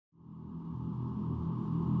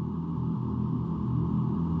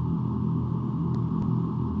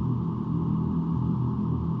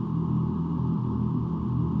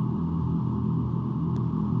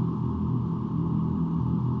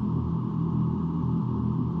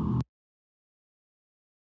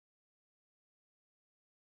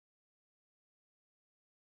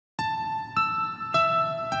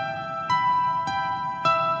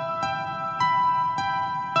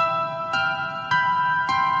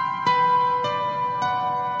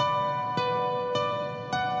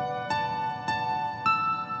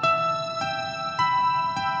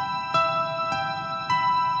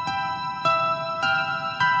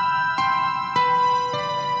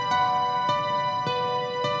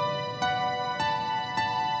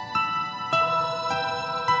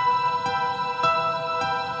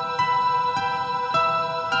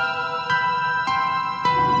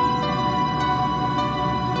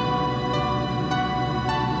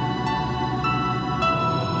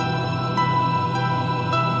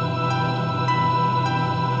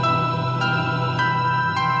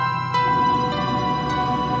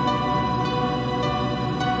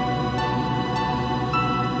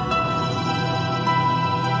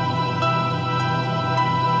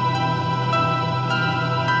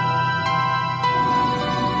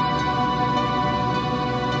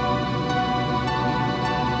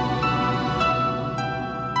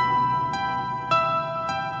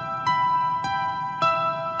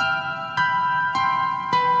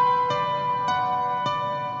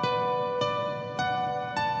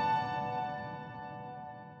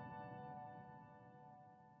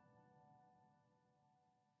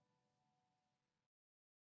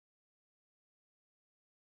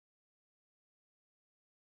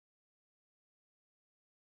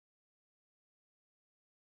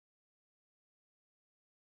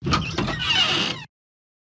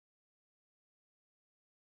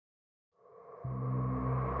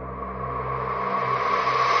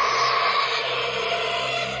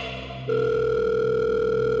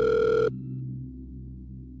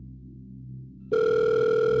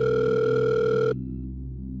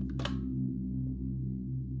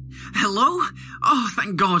Hello? Oh,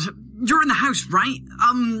 thank God. You're in the house, right?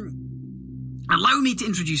 Allow me to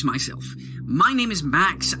introduce myself. My name is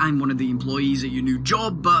Max. I'm one of the employees at your new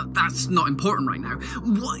job, but that's not important right now.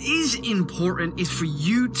 What is important is for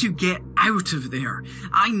you to get out of there.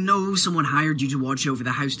 I know someone hired you to watch over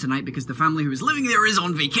the house tonight because the family who is living there is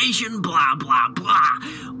on vacation, blah, blah, blah.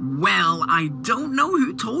 Well, I don't know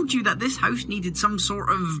who told you that this house needed some sort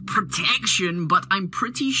of protection, but I'm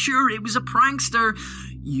pretty sure it was a prankster.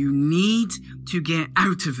 You need to get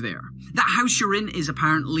out of there. That house you're in is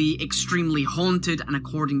apparently extremely haunted, and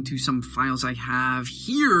according to some files I have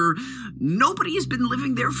here, nobody has been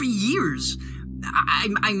living there for years.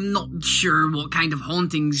 I'm not sure what kind of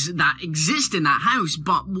hauntings that exist in that house,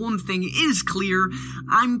 but one thing is clear.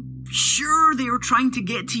 I'm sure they are trying to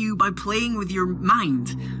get to you by playing with your mind.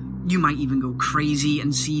 You might even go crazy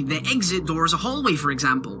and see the exit door as a hallway, for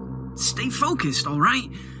example. Stay focused, alright?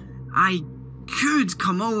 I could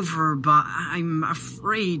come over, but I'm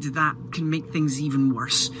afraid that can make things even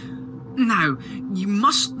worse. Now, you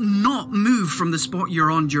must not move from the spot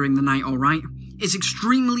you're on during the night, alright? It's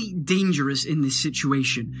extremely dangerous in this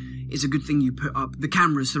situation. It's a good thing you put up the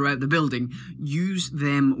cameras throughout the building. Use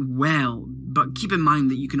them well, but keep in mind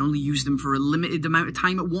that you can only use them for a limited amount of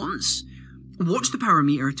time at once. Watch the power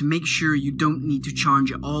meter to make sure you don't need to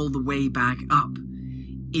charge it all the way back up.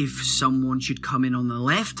 If someone should come in on the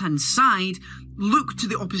left-hand side, look to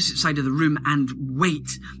the opposite side of the room and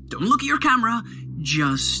wait. Don't look at your camera,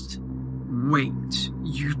 just wait.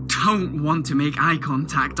 You don't want to make eye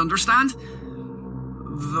contact, understand?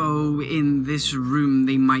 Though in this room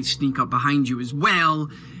they might sneak up behind you as well.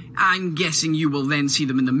 I'm guessing you will then see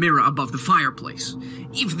them in the mirror above the fireplace.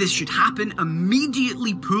 If this should happen,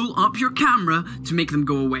 immediately pull up your camera to make them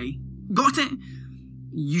go away. Got it?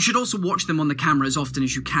 You should also watch them on the camera as often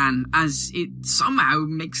as you can, as it somehow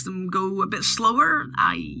makes them go a bit slower,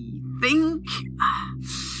 I think.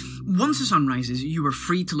 Once the sun rises, you are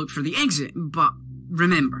free to look for the exit, but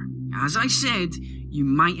remember, as I said, you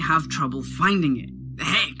might have trouble finding it.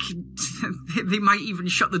 Heck, they might even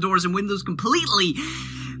shut the doors and windows completely.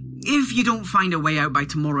 If you don't find a way out by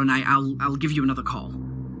tomorrow night, I'll give you another call.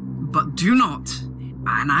 But do not,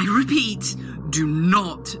 and I repeat, do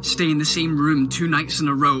not stay in the same room 2 nights in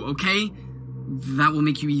a row, okay? That will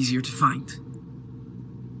make you easier to find.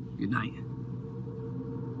 Good night.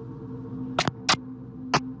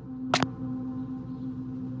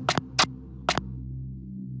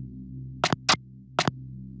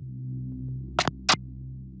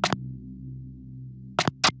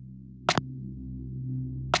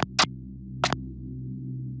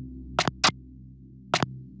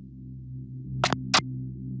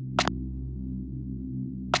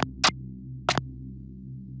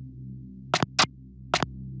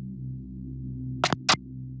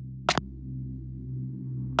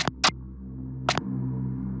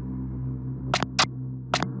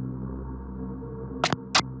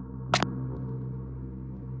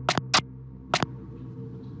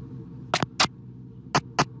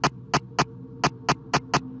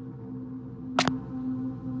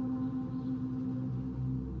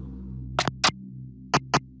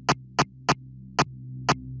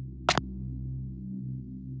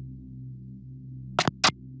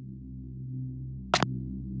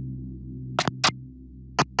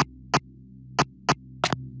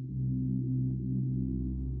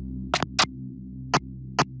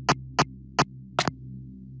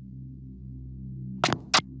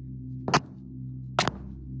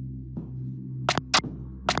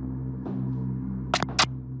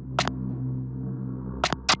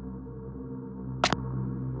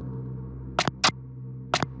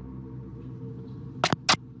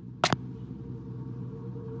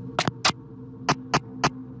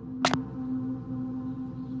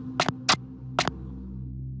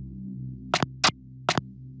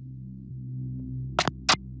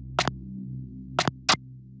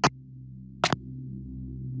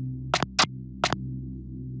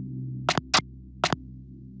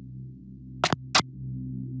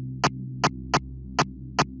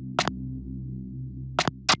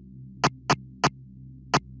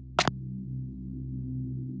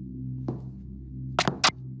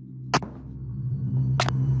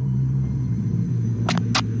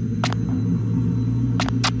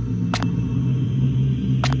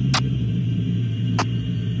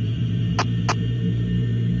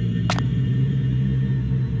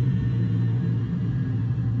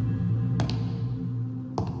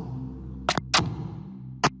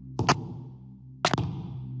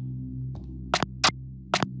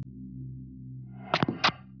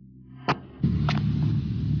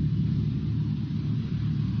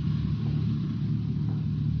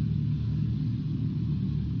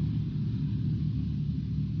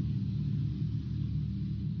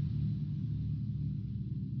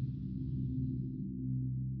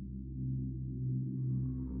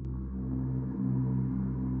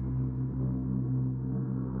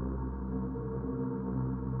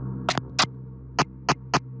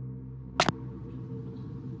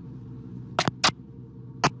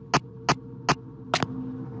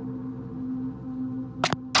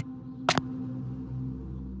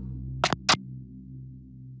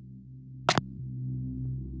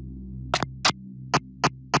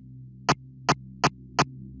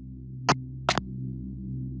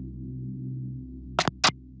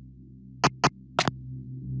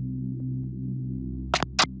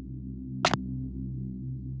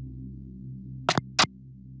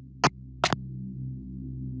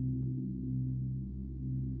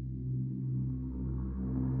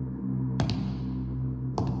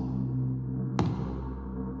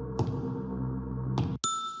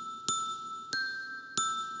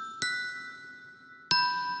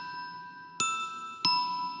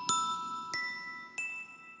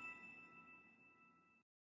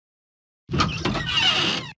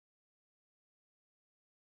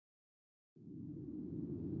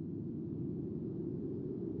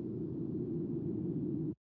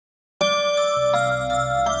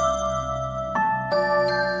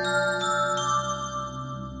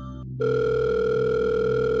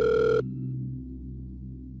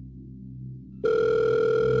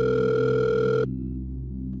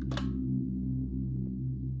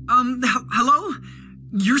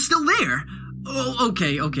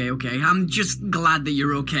 Okay. I'm just glad that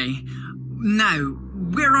you're okay. Now,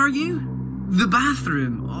 where are you? The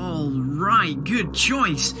bathroom. All right, good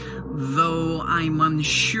choice. Though I'm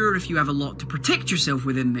unsure if you have a lot to protect yourself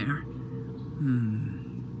with in there.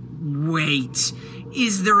 Wait,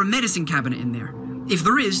 is there a medicine cabinet in there? If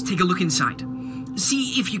there is, take a look inside.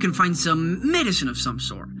 See if you can find some medicine of some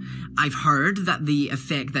sort. I've heard that the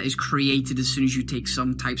effect that is created as soon as you take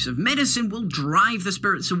some types of medicine will drive the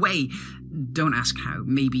spirits away. Don't ask how.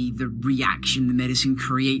 Maybe the reaction the medicine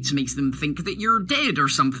creates makes them think that you're dead or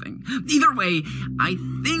something. Either way, I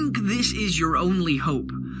think this is your only hope.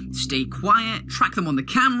 Stay quiet, track them on the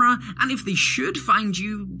camera, and if they should find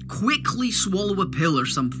you, quickly swallow a pill or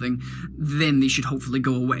something. Then they should hopefully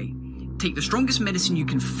go away. Take the strongest medicine you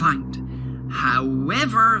can find.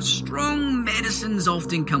 However, strong medicines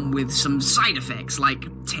often come with some side effects, like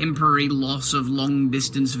temporary loss of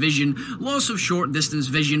long-distance vision, loss of short-distance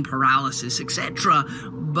vision, paralysis, etc.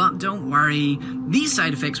 But don't worry, these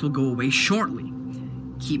side effects will go away shortly.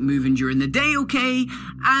 Keep moving during the day, okay?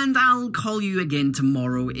 And I'll call you again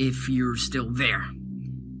tomorrow if you're still there.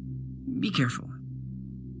 Be careful.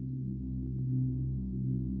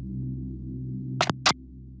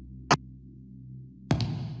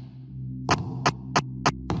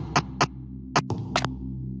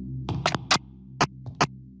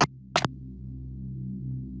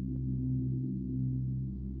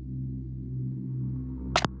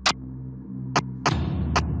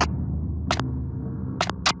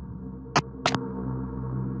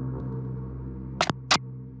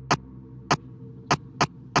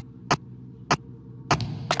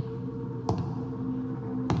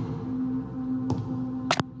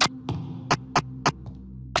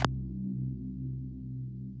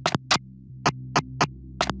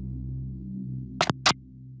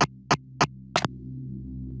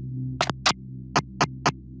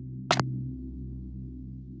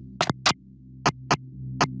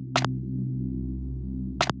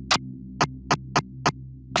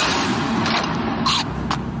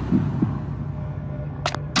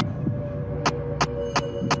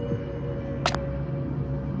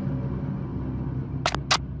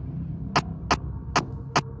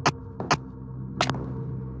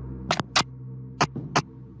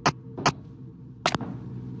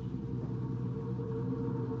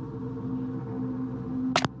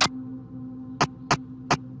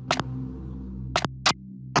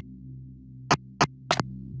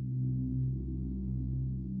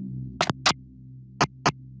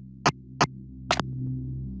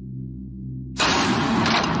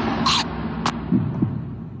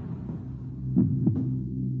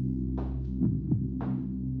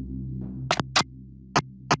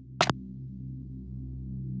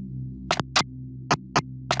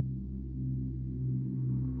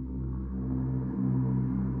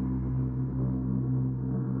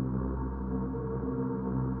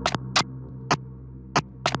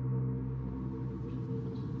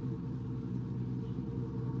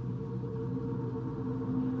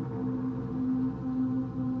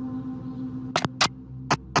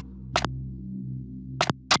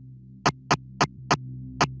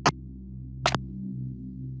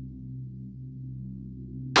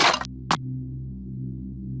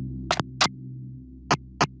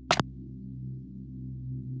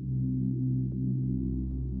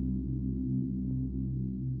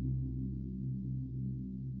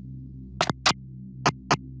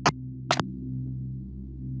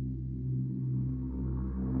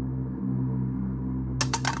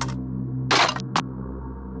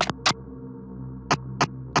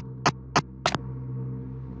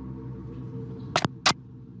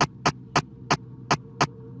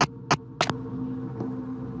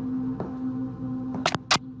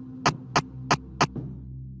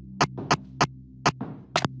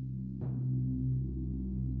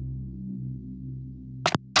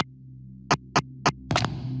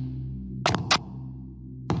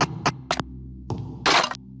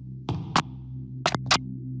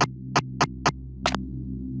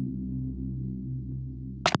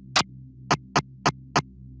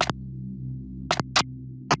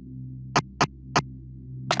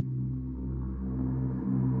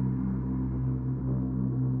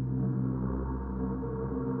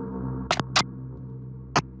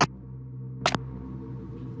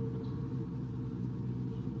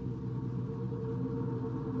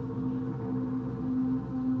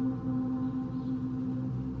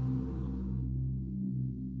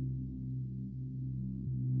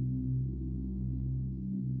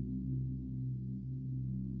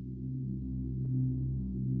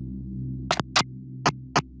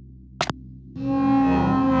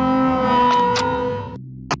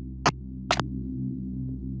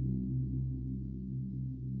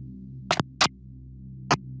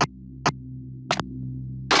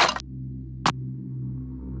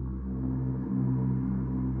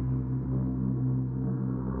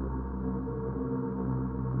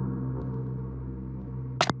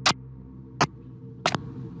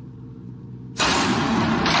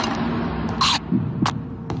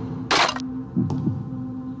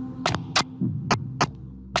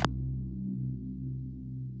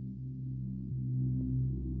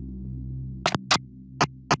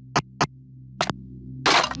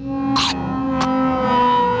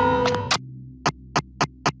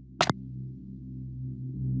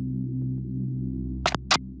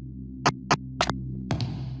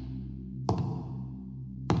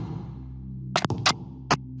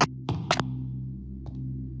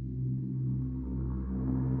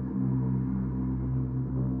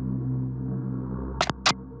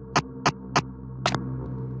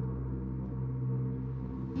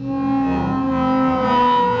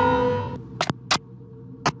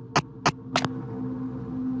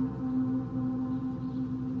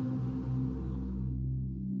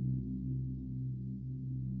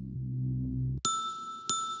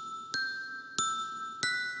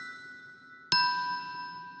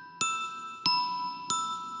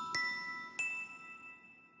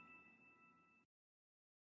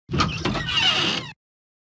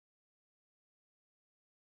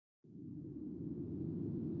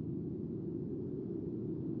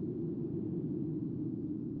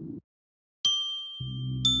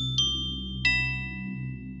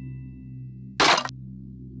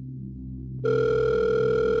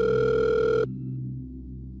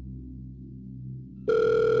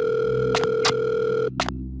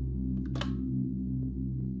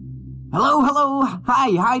 hello.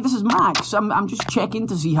 Hi, this is Max. I'm just checking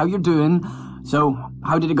to see how you're doing. So,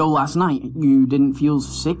 how did it go last night? You didn't feel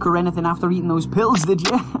sick or anything after eating those pills, did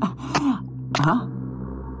you? Huh?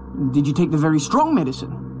 Did you take the very strong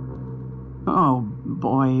medicine? Oh,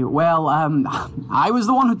 boy. Well, I was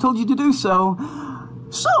the one who told you to do so.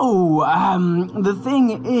 So, the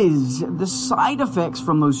thing is, the side effects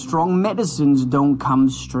from those strong medicines don't come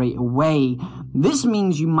straight away. This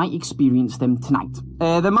means you might experience them tonight.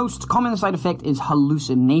 The most common side effect is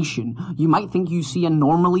hallucination. You might think you see a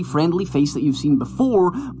normally friendly face that you've seen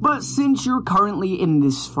before, but since you're currently in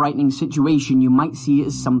this frightening situation, you might see it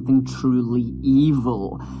as something truly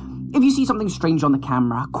evil. If you see something strange on the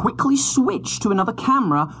camera, quickly switch to another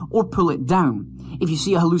camera or pull it down. If you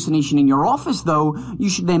see a hallucination in your office, though, you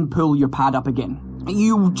should then pull your pad up again.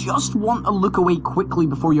 You just want to look away quickly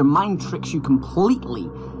before your mind tricks you completely.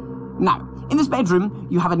 Now, in this bedroom,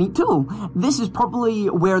 you have a neat tool. This is probably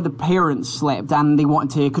where the parents slept and they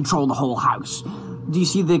wanted to control the whole house. Do you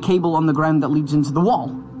see the cable on the ground that leads into the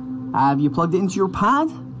wall? Have you plugged it into your pad?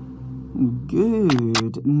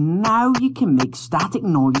 Good. Now you can make static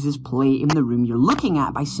noises play in the room you're looking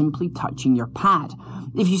at by simply touching your pad.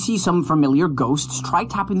 If you see some familiar ghosts, try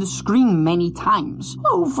tapping the screen many times.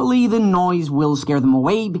 Hopefully the noise will scare them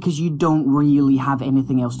away because you don't really have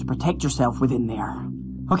anything else to protect yourself within there.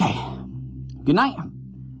 Okay. Good night,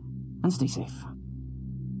 and stay safe.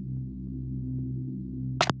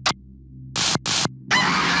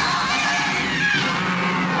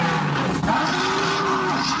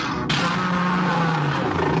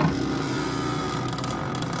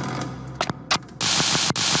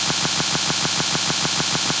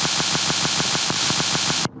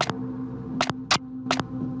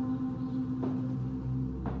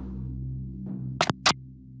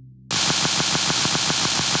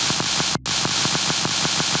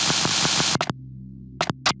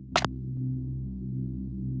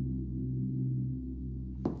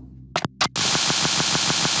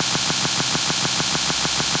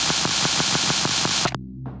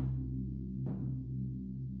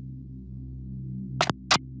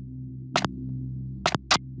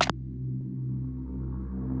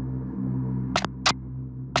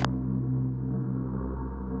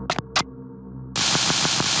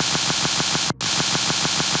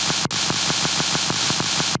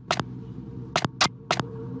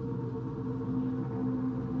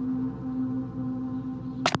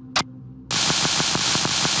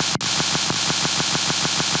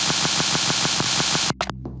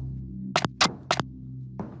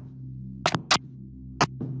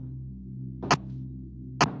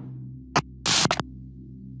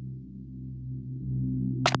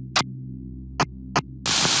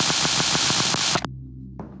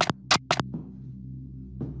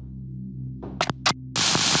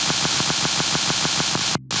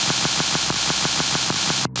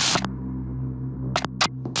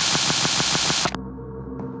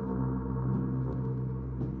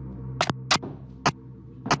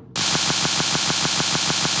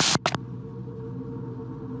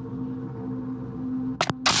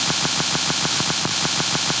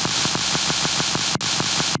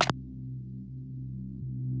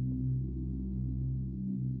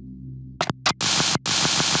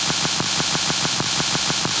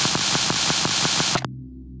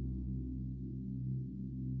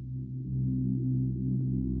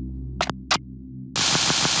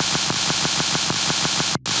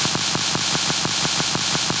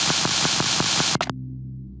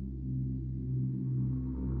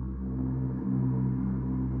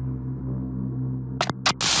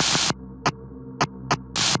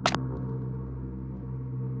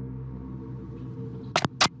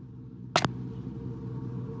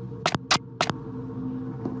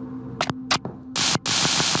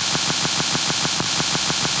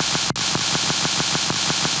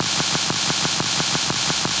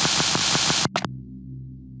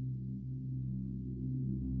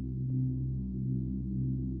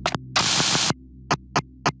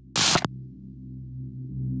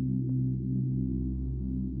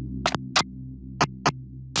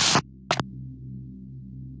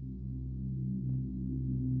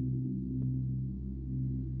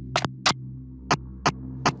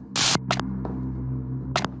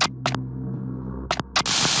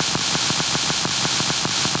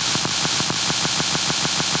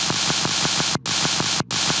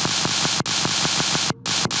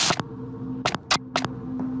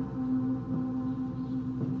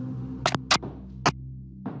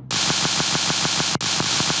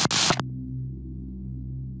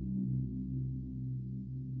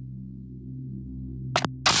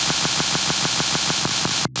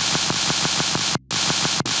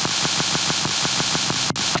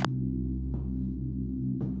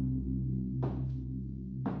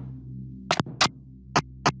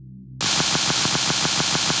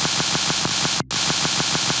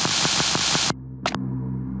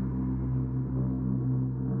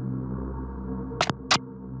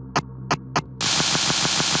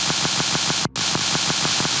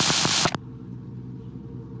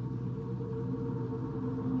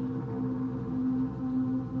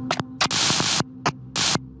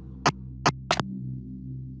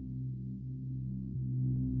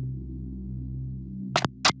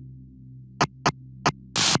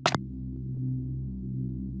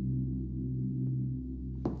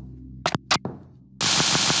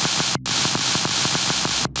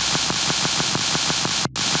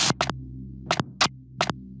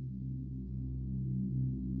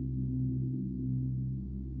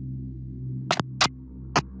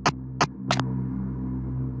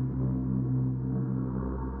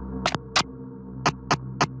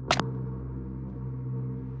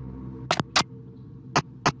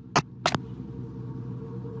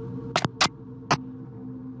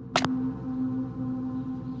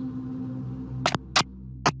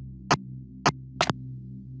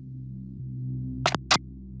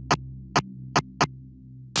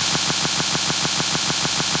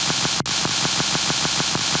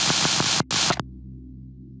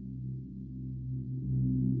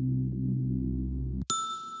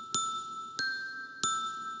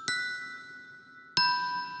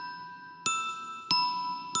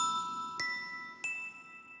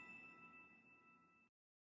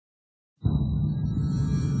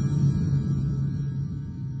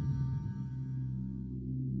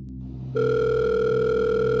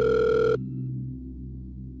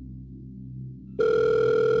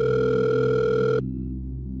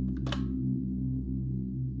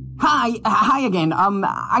 Hi again.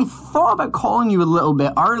 I thought about calling you a little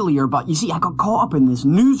bit earlier, but you see, I got caught up in this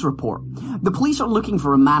news report. The police are looking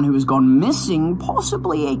for a man who has gone missing,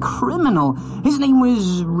 possibly a criminal. His name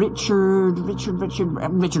was Richard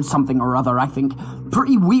something or other, I think.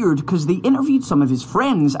 Pretty weird, because they interviewed some of his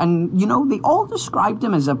friends, and, you know, they all described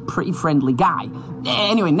him as a pretty friendly guy.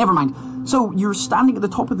 Anyway, never mind. So, you're standing at the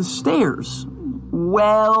top of the stairs.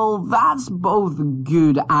 Well, that's both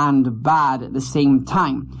good and bad at the same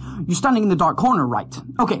time. You're standing in the dark corner, right?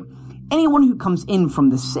 Okay, anyone who comes in from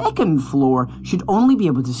the second floor should only be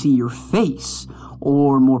able to see your face,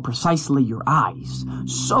 or more precisely, your eyes.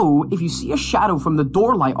 So, if you see a shadow from the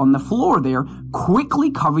door light on the floor there,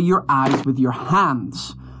 quickly cover your eyes with your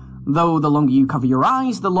hands. Though the longer you cover your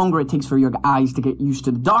eyes, the longer it takes for your eyes to get used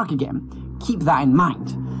to the dark again. Keep that in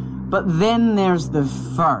mind. But then there's the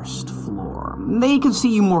first floor. They can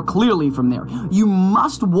see you more clearly from there. You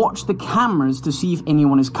must watch the cameras to see if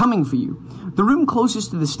anyone is coming for you. The room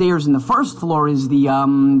closest to the stairs in the first floor is the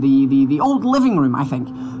old living room, I think.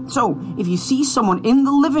 So, if you see someone in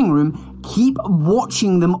the living room, keep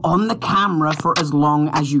watching them on the camera for as long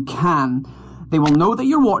as you can. They will know that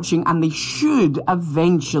you're watching, and they should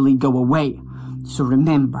eventually go away. So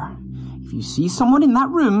remember, if you see someone in that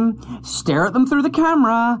room, stare at them through the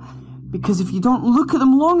camera, because if you don't look at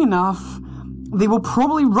them long enough, they will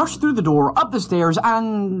probably rush through the door, up the stairs,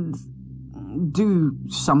 and do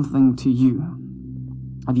something to you.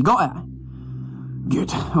 Have you got it?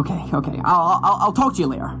 Good. Okay. I'll talk to you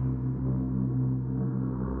later.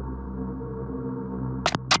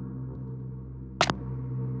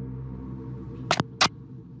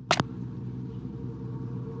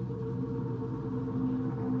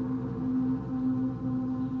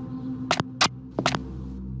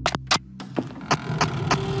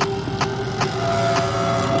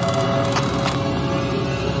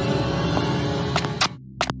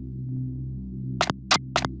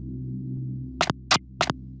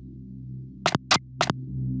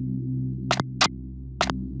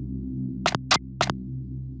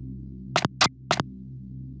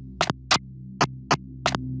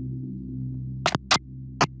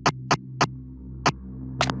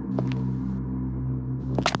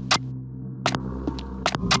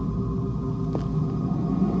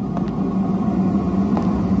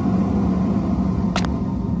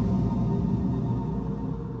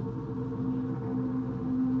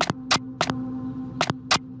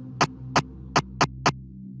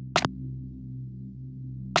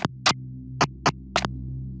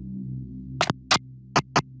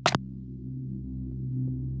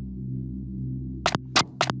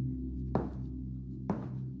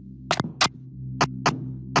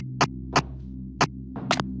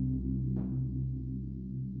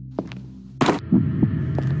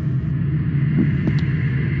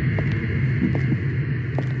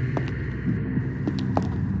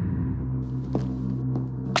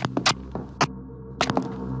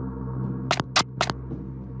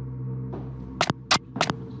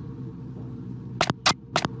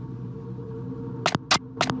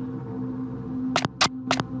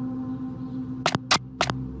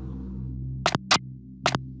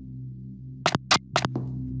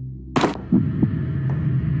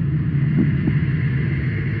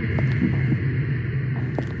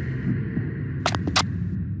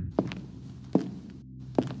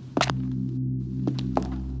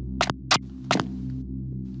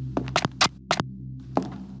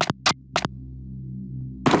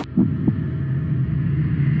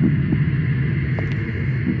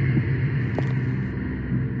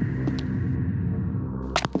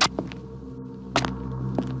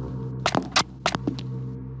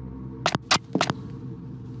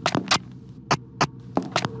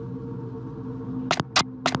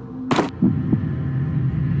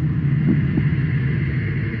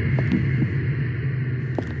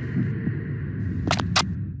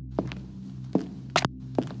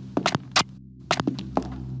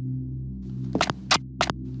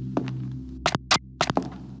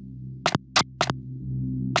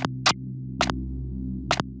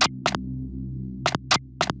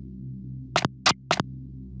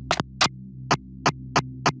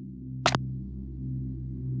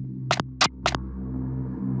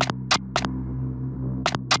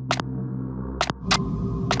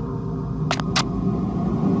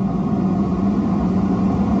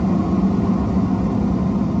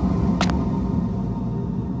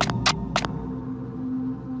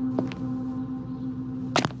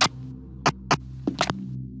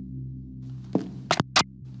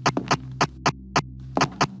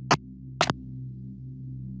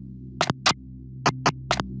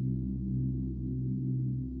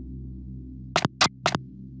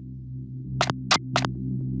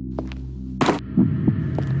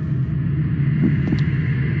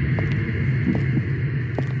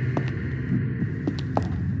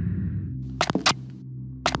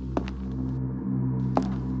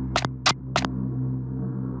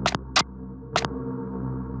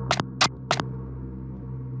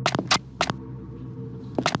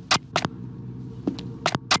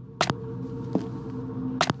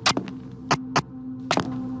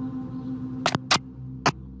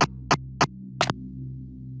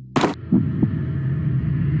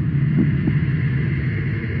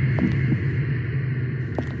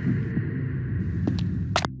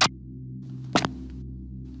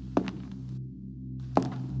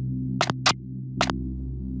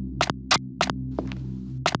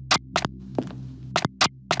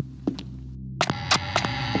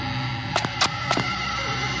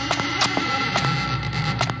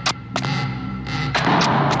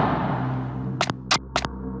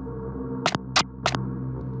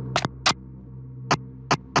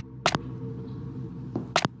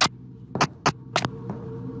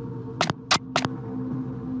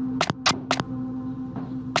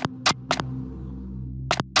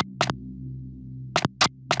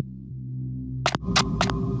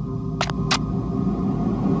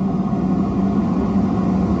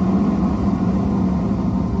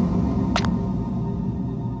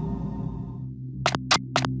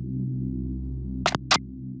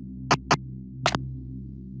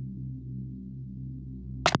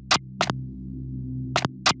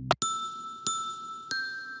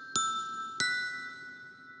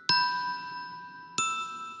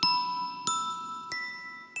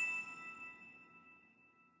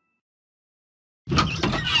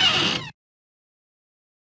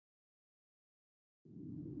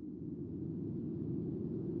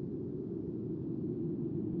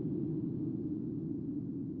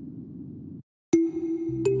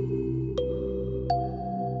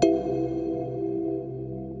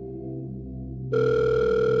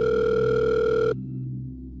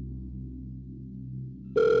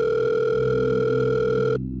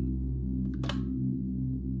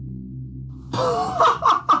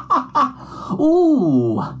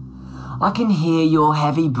 I can hear your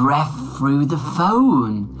heavy breath through the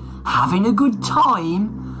phone. Having a good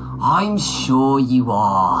time? I'm sure you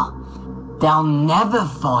are. They'll never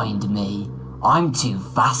find me. I'm too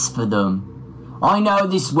fast for them. I know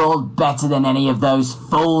this world better than any of those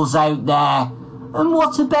fools out there. And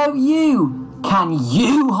what about you? Can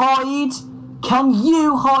you hide? Can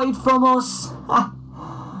you hide from us?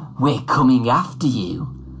 We're coming after you.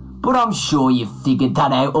 But I'm sure you've figured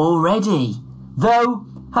that out already. Though,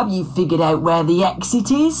 have you figured out where the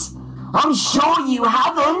exit is? I'm sure you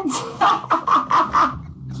haven't.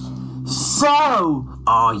 So,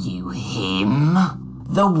 are you him?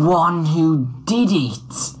 The one who did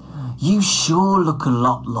it? You sure look a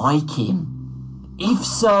lot like him. If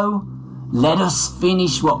so, let us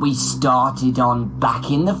finish what we started on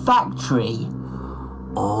back in the factory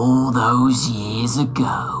all those years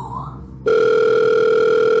ago.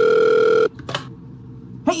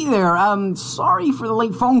 Hey there, sorry for the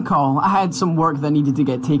late phone call. I had some work that needed to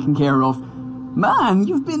get taken care of. Man,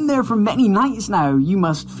 you've been there for many nights now. You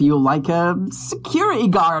must feel like a security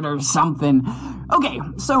guard or something. Okay,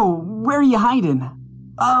 so where are you hiding?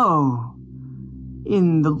 Oh,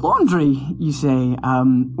 in the laundry, you say.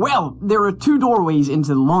 Well, there are 2 doorways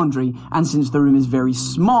into the laundry, and since the room is very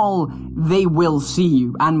small, they will see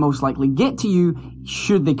you, and most likely get to you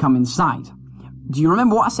should they come inside. Do you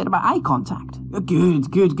remember what I said about eye contact? Good.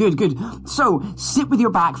 So, sit with your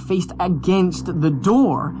back faced against the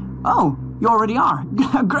door. Oh, you already are.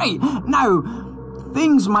 Great. Now,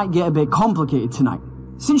 things might get a bit complicated tonight.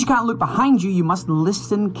 Since you can't look behind you, you must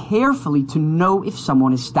listen carefully to know if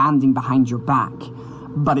someone is standing behind your back.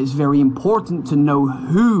 But it's very important to know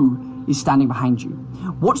who is standing behind you.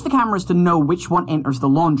 Watch the cameras to know which one enters the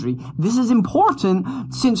laundry. This is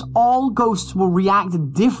important since all ghosts will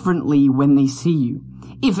react differently when they see you.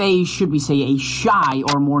 If should we say, a shy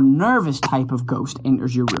or more nervous type of ghost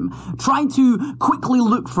enters your room, try to quickly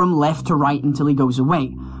look from left to right until he goes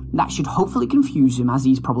away. That should hopefully confuse him, as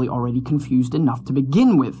he's probably already confused enough to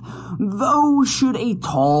begin with. Though, should a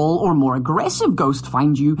tall or more aggressive ghost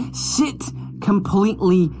find you, sit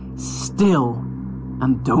completely still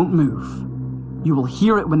and don't move. You will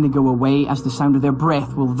hear it when they go away, as the sound of their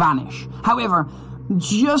breath will vanish. However,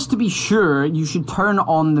 just to be sure, you should turn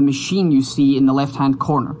on the machine you see in the left-hand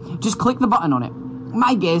corner. Just click the button on it.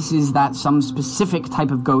 My guess is that some specific type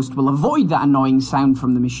of ghost will avoid that annoying sound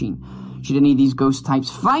from the machine. Should any of these ghost types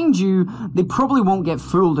find you, they probably won't get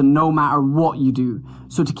fooled no matter what you do.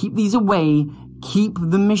 So to keep these away, keep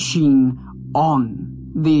the machine on.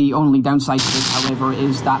 The only downside to this, however,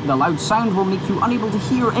 is that the loud sound will make you unable to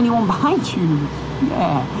hear anyone behind you.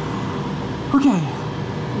 Yeah. Okay.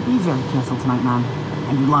 Be very careful tonight, man.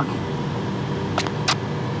 And good luck.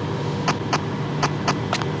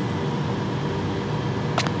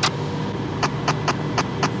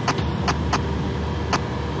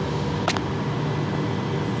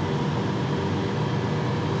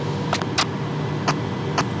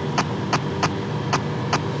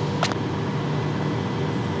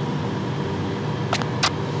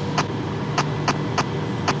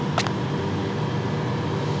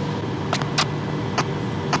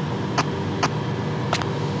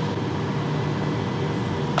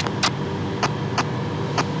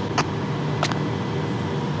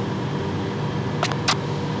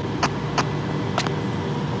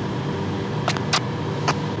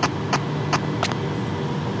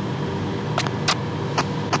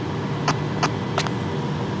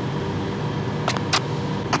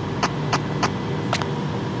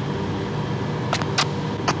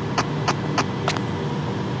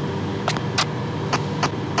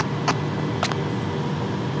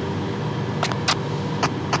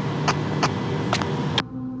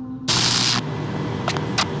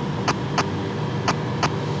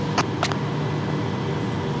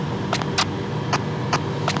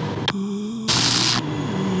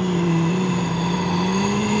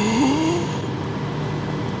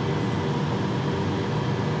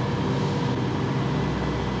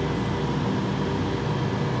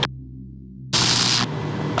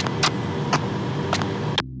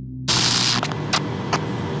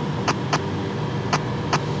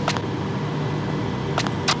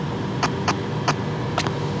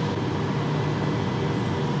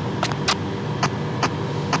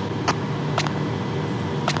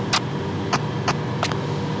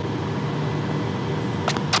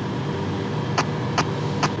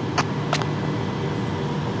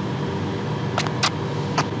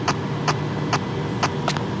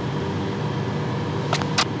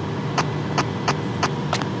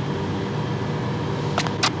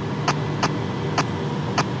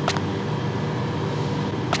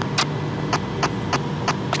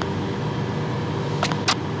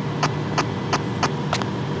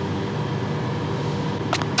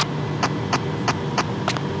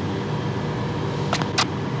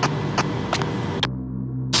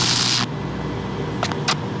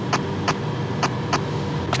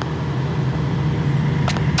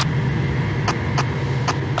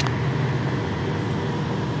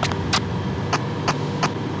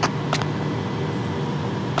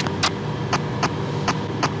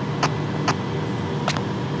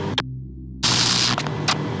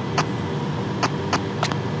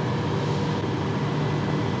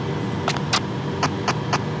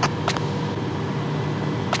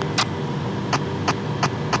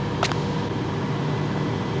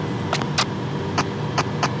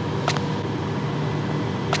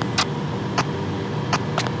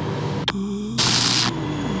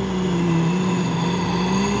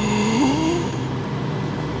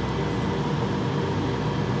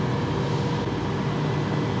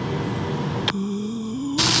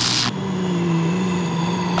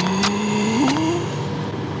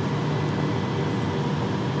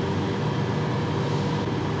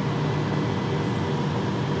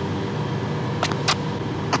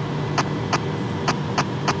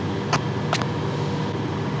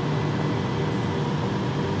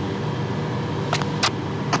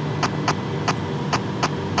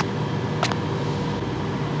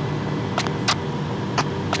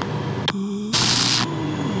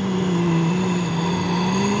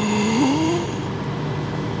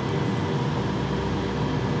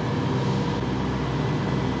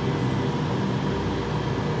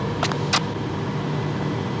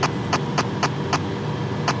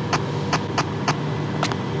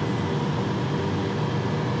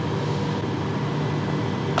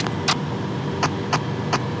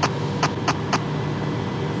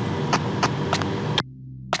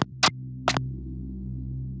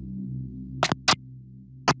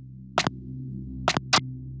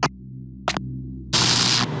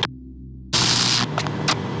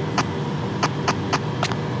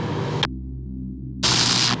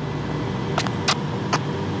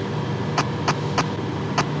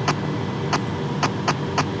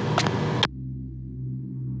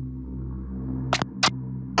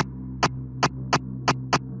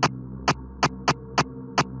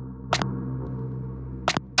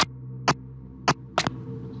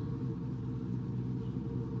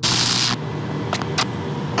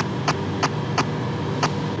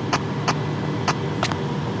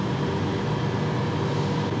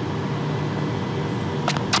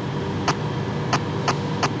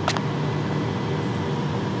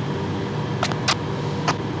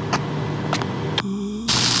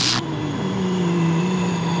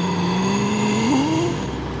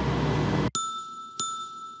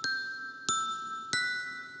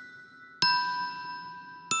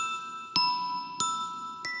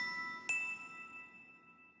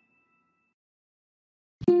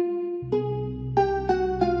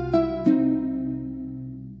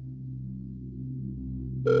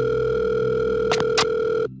 Good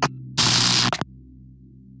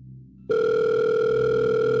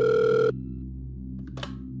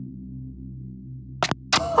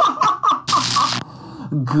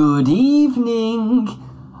evening.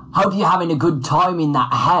 Hope you're having a good time in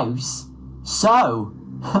that house. So,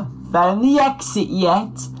 found the exit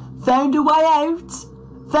yet? Found a way out?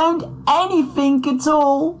 Found anything at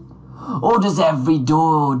all? Or does every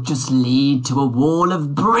door just lead to a wall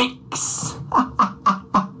of bricks?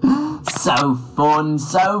 So fun,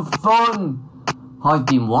 so fun. I've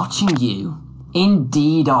been watching you.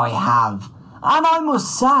 Indeed I have. And I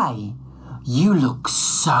must say, you look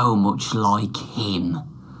so much like him.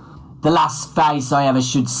 The last face I ever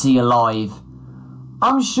should see alive.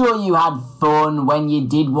 I'm sure you had fun when you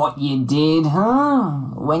did what you did, huh?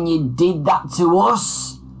 When you did that to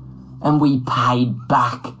us. And we paid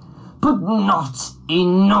back. But not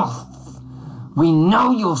enough. We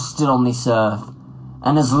know you're still on this earth.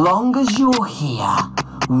 And as long as you're here,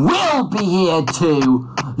 we'll be here too,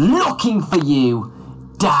 looking for you,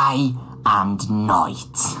 day and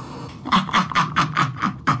night.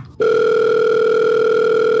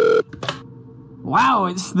 Wow,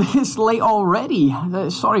 it's this late already.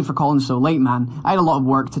 Sorry for calling so late, man. I had a lot of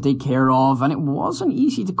work to take care of, and it wasn't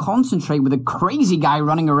easy to concentrate with a crazy guy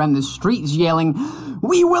running around the streets yelling,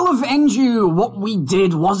 "We will avenge you! What we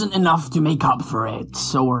did wasn't enough to make up for it."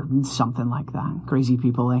 Or something like that. Crazy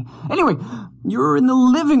people, eh? Anyway, you're in the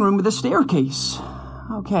living room with a staircase.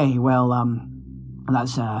 Okay, well,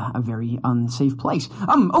 that's a very unsafe place.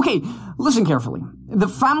 Okay, listen carefully. The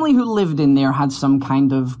family who lived in there had some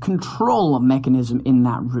kind of control mechanism in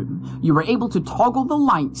that room. You were able to toggle the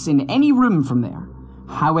lights in any room from there.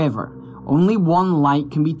 However, only one light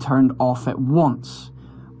can be turned off at once.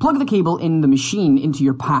 Plug the cable in the machine into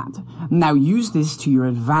your pad. Now use this to your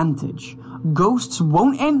advantage. Ghosts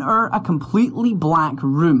won't enter a completely black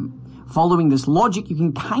room. Following this logic, you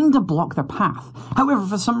can kinda block their path. However,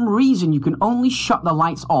 for some reason, you can only shut the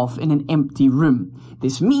lights off in an empty room.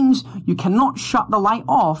 This means you cannot shut the light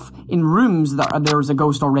off in rooms that there is a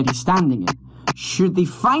ghost already standing in. Should they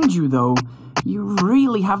find you, though, you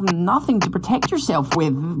really have nothing to protect yourself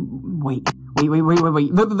with. Wait.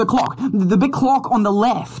 The clock. The big clock on the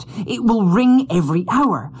left. It will ring every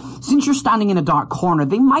hour. Since you're standing in a dark corner,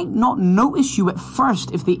 they might not notice you at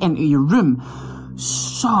first if they enter your room.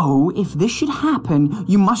 So, if this should happen,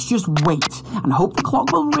 you must just wait and hope the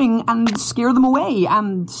clock will ring and scare them away.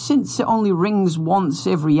 And since it only rings once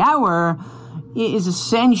every hour, it is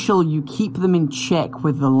essential you keep them in check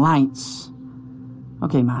with the lights.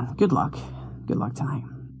 Okay, man. Good luck. Good luck tonight.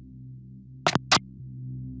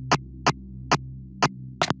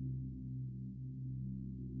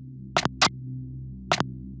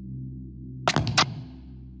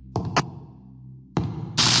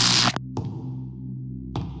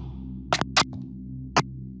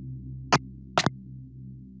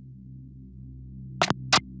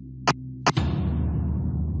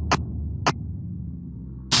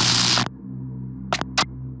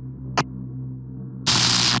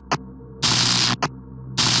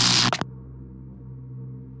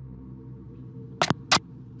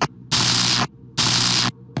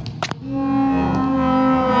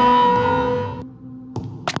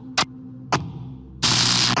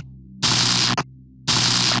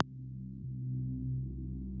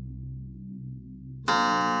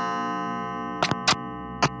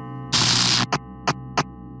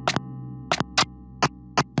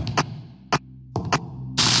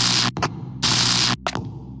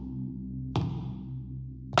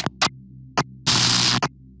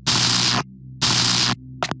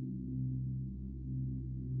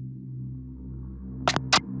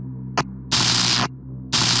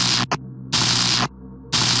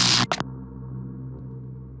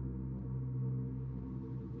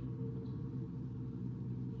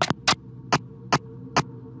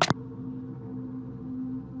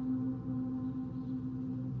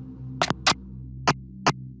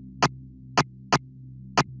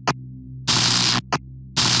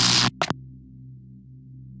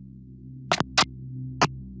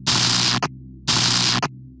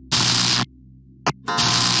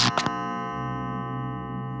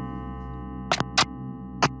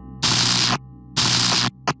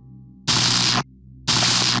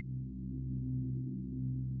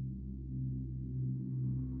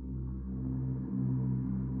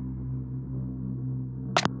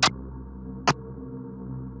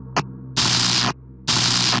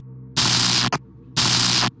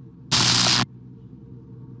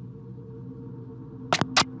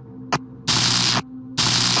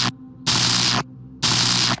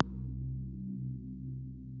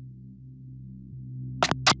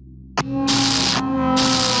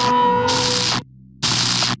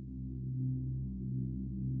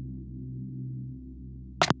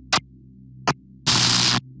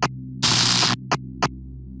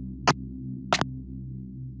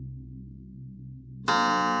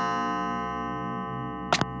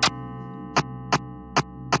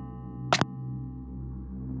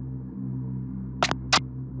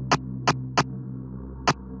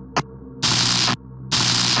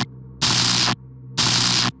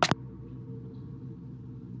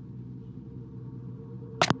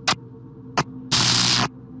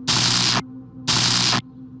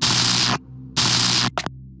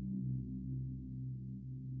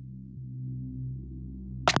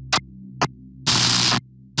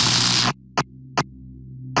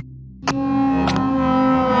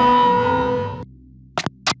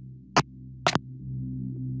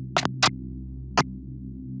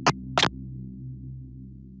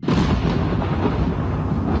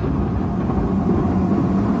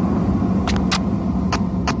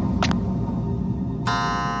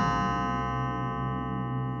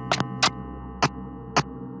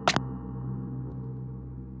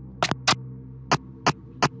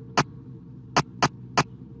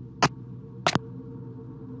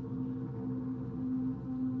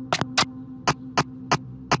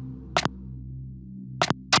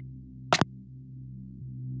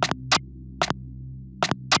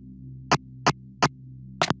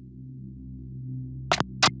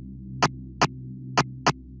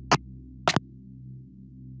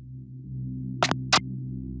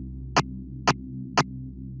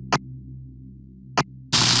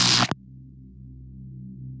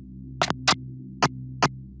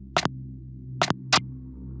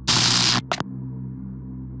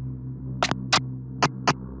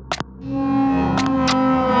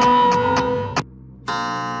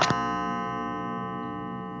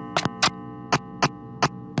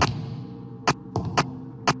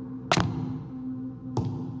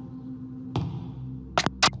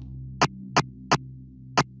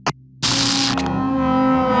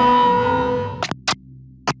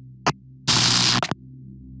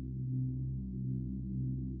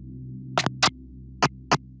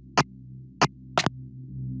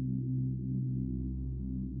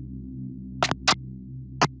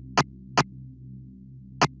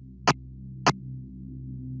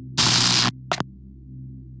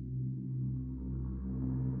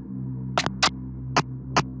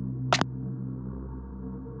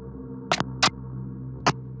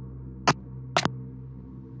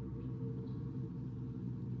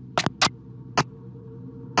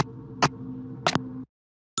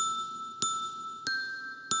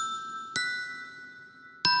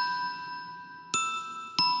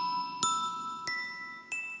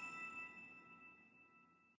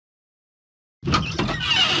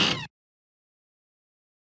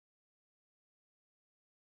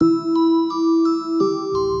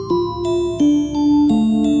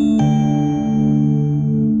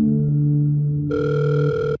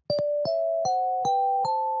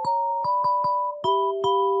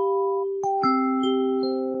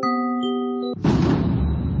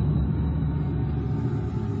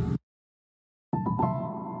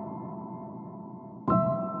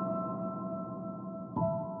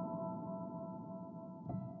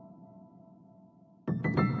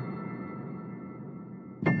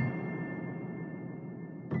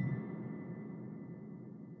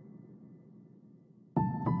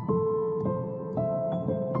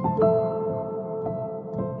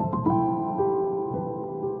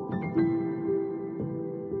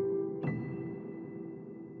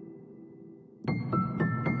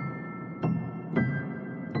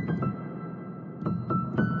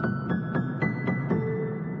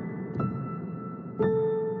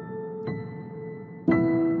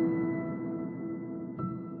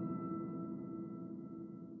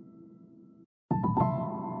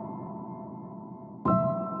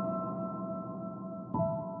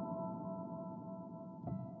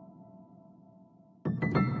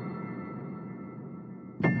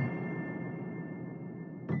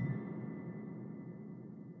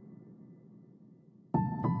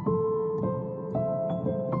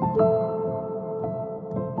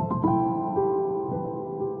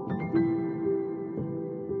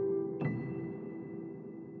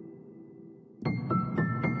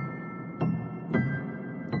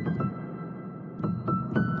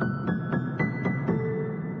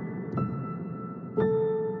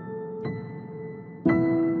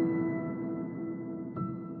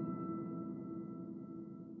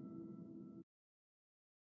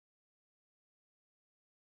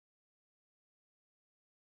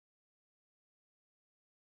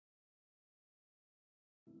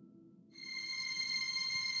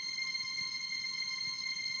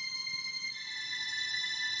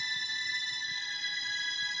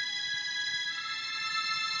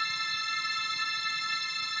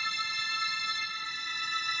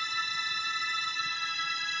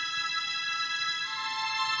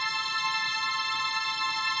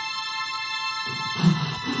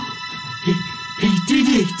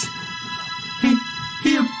 it.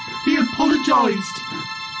 He apologised.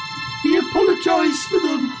 He apologised for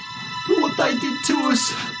them, for what they did to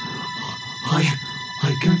us.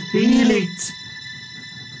 I can feel it.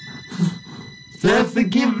 Their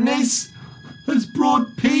forgiveness has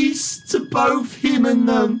brought peace to both him and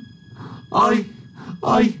them. I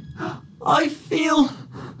feel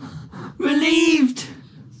relieved.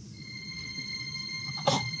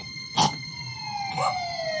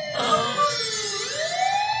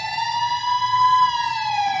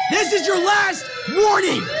 This is your last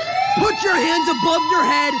warning! Put your hands above your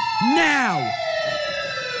head now!